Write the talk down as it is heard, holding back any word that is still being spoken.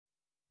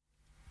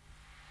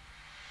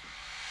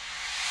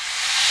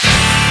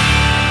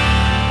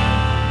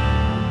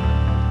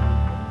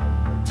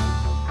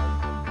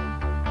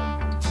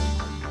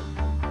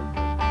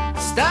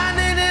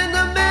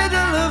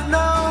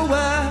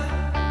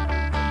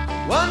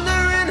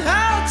wondering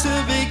how to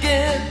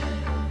begin.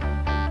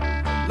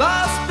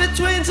 Lost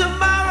between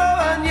tomorrow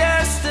and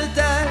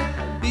yesterday,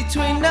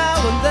 between now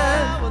and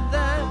then.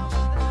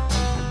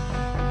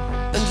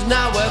 And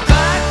now we're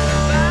back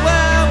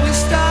where we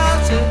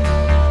started.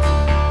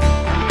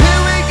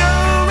 Here we go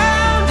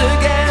round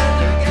again.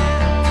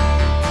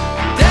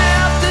 Day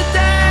after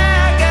day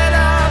I get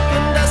up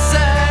and I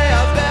say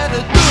I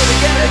better do it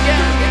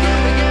again.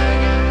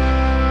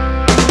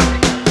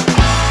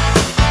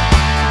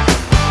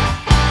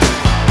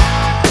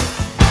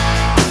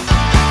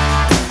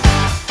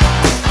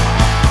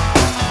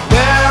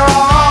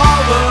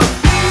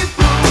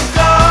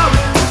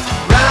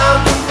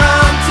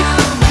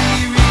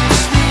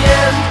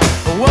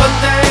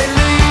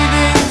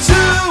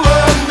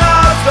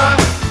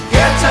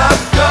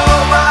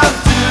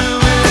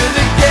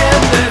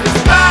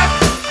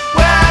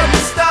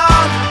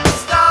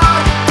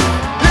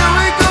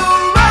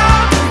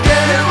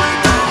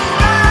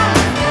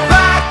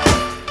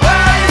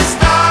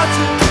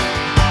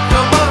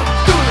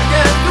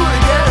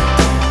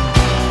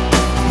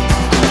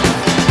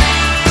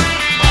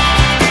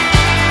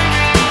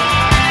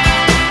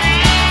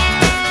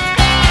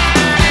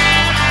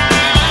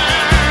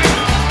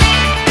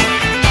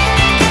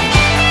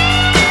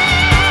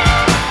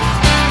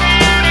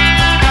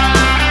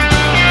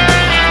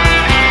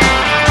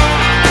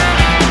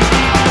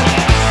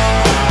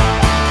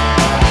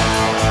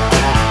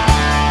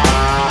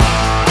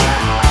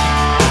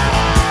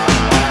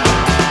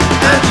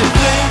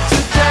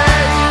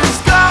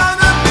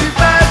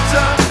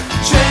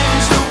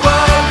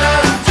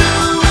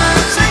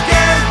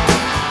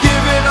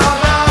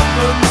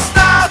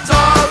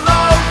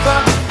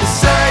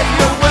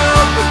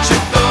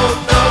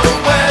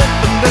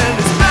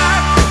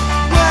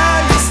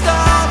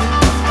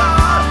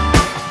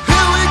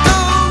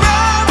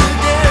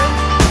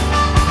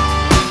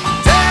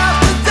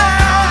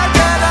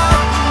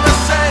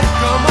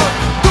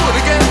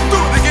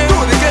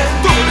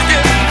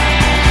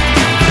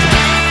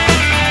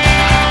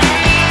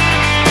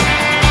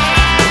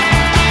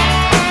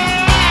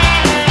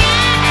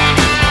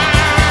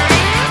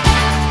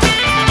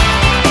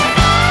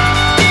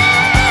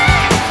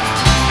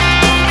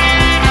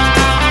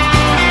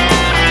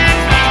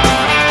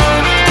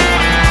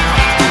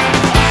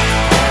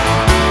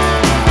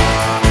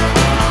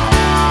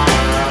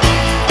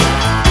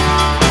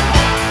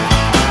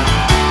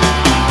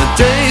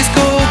 Days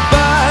go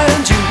by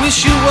and you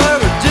wish you were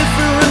a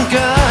different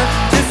guy,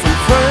 different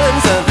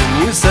friends and a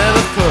new set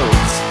of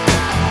clothes.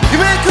 You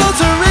may call